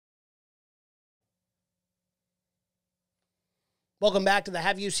Welcome back to the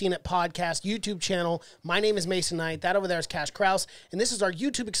Have You Seen It podcast YouTube channel. My name is Mason Knight. That over there is Cash Kraus. And this is our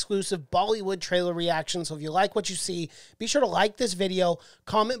YouTube exclusive Bollywood trailer reaction. So if you like what you see, be sure to like this video,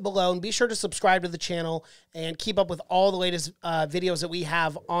 comment below, and be sure to subscribe to the channel and keep up with all the latest videos that we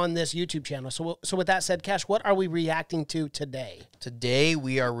have on this YouTube channel. So with that said, Cash, what are we reacting to today? Today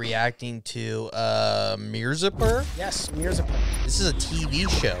we are reacting to Mirzapur. Yes, Mirzapur. This is a TV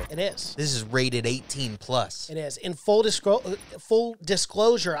show. It is. This is rated 18+. It is. In full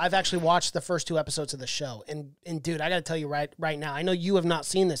disclosure, I've actually watched the first 2 episodes of the show, and dude, I got to tell you right now, I know you have not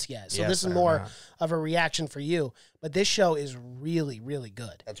seen this yet, so yes, this is more of a reaction for you. But this show is really, really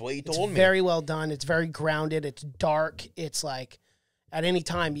good. That's what you told me. Very well done. It's very grounded. It's dark. It's like at any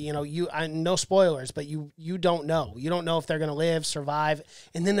time, you know, no spoilers, but you don't know. You don't know if they're gonna live, survive,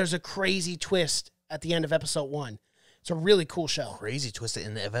 and then there's a crazy twist at the end of episode 1. It's a really cool show. Crazy twist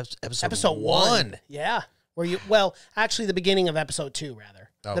in episode 1. Yeah. Actually, the beginning of episode 2,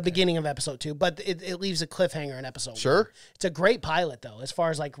 rather. Okay. The beginning of episode 2, but it leaves a cliffhanger in episode 1. It's a great pilot, though, as far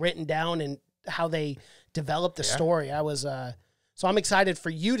as like written down and how they developed the story. So I'm excited for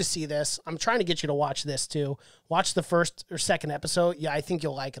you to see this. I'm trying to get you to watch this too. Watch the first or second episode. Yeah, I think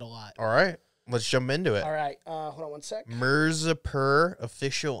you'll like it a lot. All right, let's jump into it. All right, hold on one sec. Mirzapur,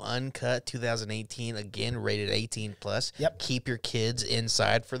 official uncut 2018, again rated 18+. Yep. Keep your kids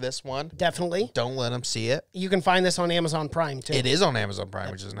inside for this one. Definitely. Don't let them see it. You can find this on Amazon Prime too. It is on Amazon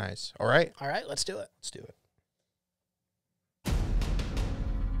Prime, which is nice. All right. All right, let's do it. Let's do it.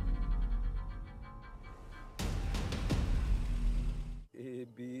 A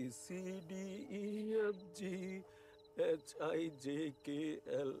B C D E F G H I J K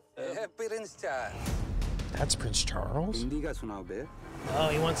L M. Prince Charles. That's Prince Charles. Hindi का सुनाओ बे. Oh,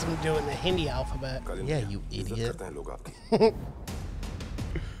 he wants them to do it in the Hindi alphabet. Yeah, you idiot.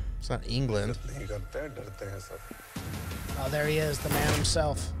 It's not England. Oh, there he is, the man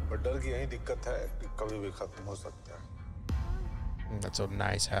himself. That's a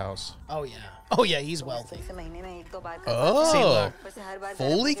nice house. Oh yeah. Oh yeah, he's wealthy. Oh,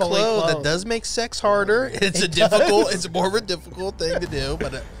 fully clothed. That does make sex harder. It's more of a difficult thing to do,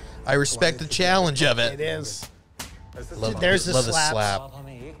 but I respect the challenge of it. It is. There's the slap.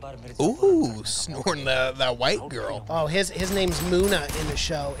 Ooh, snoring that white girl. Oh, his name's Muna in the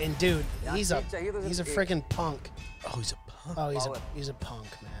show, and dude, he's a freaking punk. Oh, he's a punk. Oh, he's a punk,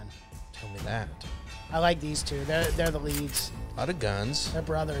 man. Tell me that. I like these two. They're the leads. A lot of guns. They're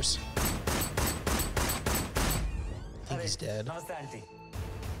brothers. I think he's dead.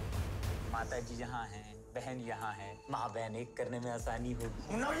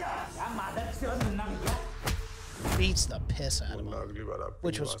 Beats the piss out of him,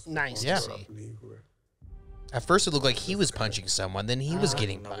 which was nice to see. At first, it looked like he was punching someone, then he was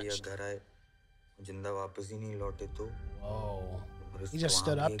getting punched. Whoa. He just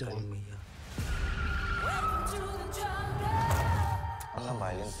stood up to him. Oh,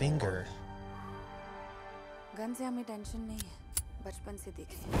 my finger.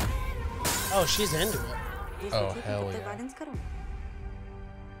 Oh, she's into it. Oh, hell yeah.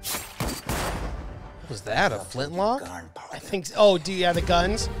 Was that a flintlock? I think so. Oh, the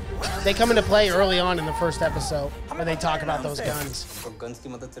guns? They come into play early on in the first episode where they talk about those guns.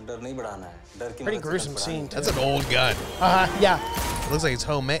 Pretty gruesome scene, too. That's an old gun. Yeah. Looks like it's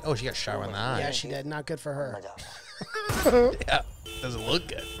homemade. Oh, she got shot in the eye. Yeah, she did. Not good for her. Yeah, doesn't look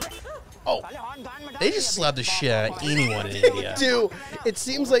good. Oh, they just slap the shit out of anyone in India. They do. It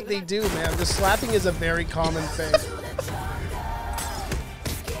seems like they do, man. The slapping is a very common thing.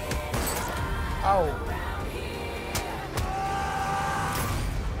 Oh.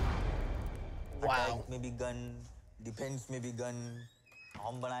 Wow. Maybe gun, defense maybe gun.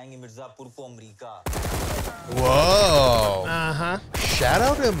 हम बनाएंगे मिर्जापुर को America. Whoa. Shout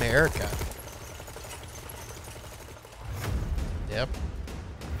out to America. Yep.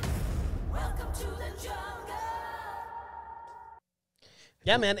 Welcome to the jungle.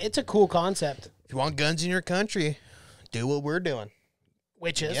 Yeah, man, it's a cool concept. If you want guns in your country, do what we're doing.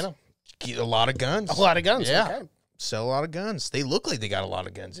 Which is? Get a lot of guns. A lot of guns, yeah. Okay. Sell a lot of guns. They look like they got a lot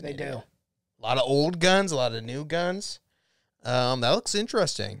of guns in They India. do. A lot of old guns, a lot of new guns. That looks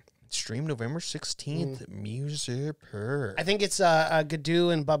interesting. Stream November 16th. Mirzapur. I think it's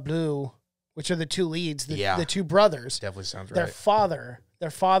Gadu and Bablu, which are the 2 leads, the 2 brothers. Definitely sounds right.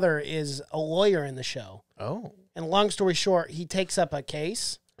 Their father is a lawyer in the show. Oh. And long story short, he takes up a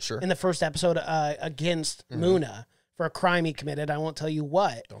case in the first episode against Muna for a crime he committed. I won't tell you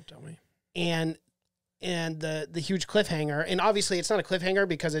what. Don't tell me. And the huge cliffhanger, and obviously it's not a cliffhanger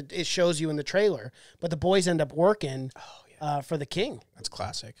because it shows you in the trailer, but the boys end up working for the king. That's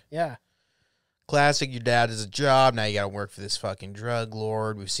classic. Yeah. Classic, your dad has a job. Now you got to work for this fucking drug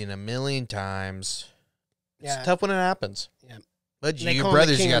lord. We've seen it a million times. It's tough when it happens. Yeah. But your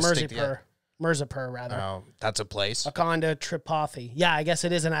brothers, you got to stick together. Mirzapur, rather. Oh, that's a place? Akanda Tripathi. Yeah, I guess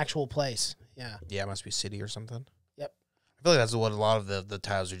it is an actual place. Yeah. Yeah, it must be a city or something. Yep. I feel like that's what a lot of the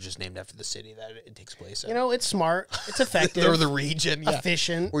titles are just named after the city that it takes place in. You know, it's smart. It's effective. Or the region. Yeah.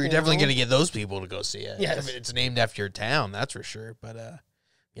 Efficient. Where you're definitely going to get those people to go see it. Yes. If it's named after your town, that's for sure. But,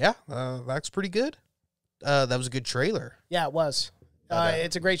 yeah, that's pretty good. That was a good trailer. Yeah, it was.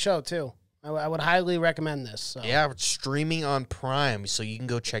 It's a great show, too. I would highly recommend this. So. Yeah, it's streaming on Prime, so you can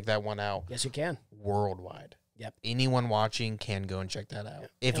go check that one out. Yes, you can. Worldwide. Yep. Anyone watching can go and check that out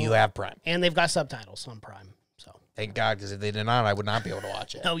if you have Prime. And they've got subtitles on Prime. So thank God, because if they did not, I would not be able to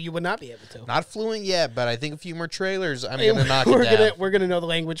watch it. No, you would not be able to. Not fluent yet, but I think a few more trailers, I'm going to knock it down. We're going to know the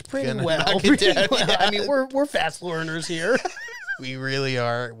language pretty well. Yeah. I mean, we're fast learners here. We really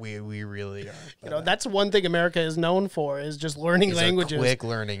are. We really are. You know, that's one thing America is known for, is just learning languages. Quick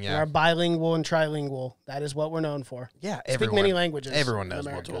learning, yeah. We are bilingual and trilingual. That is what we're known for. Yeah, Speak many languages. Everyone knows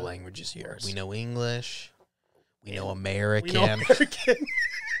multiple languages here. We know English. We know American. We know American.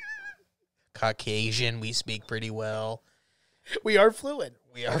 Caucasian, we speak pretty well. We are fluent.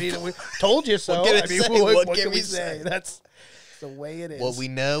 We are. We told you so. What can we say? That's the way it is. What we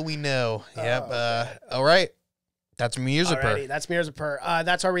know, we know. Yep. All right. That's Mirzapur. Alrighty, that's Mirzapur.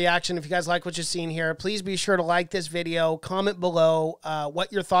 That's our reaction. If you guys like what you've seen here, please be sure to like this video. Comment below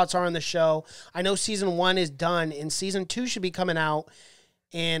what your thoughts are on the show. I know season 1 is done, and season 2 should be coming out.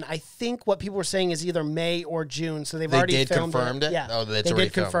 And I think what people were saying is either May or June. So they've already confirmed it? Yeah. Oh, they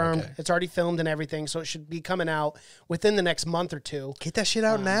did confirm. Okay. It's already filmed and everything. So it should be coming out within the next month or two. Get that shit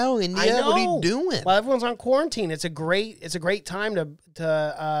out now, India. What are you doing? Well, everyone's on quarantine. It's a great time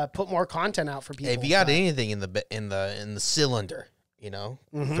to put more content out for people. Hey, if you got anything in the cylinder, you know,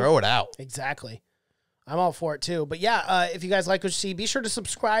 throw it out. Exactly. I'm all for it too. But yeah, if you guys like what you see, be sure to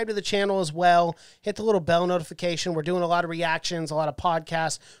subscribe to the channel as well. Hit the little bell notification. We're doing a lot of reactions, a lot of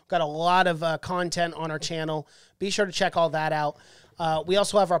podcasts. We've got a lot of content on our channel. Be sure to check all that out. We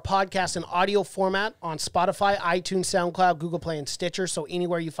also have our podcast in audio format on Spotify, iTunes, SoundCloud, Google Play, and Stitcher. So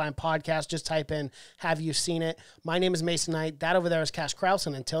anywhere you find podcasts, just type in "Have You Seen It?" My name is Mason Knight. That over there is Cash Krause.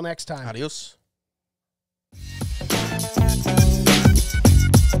 And until next time. Adios.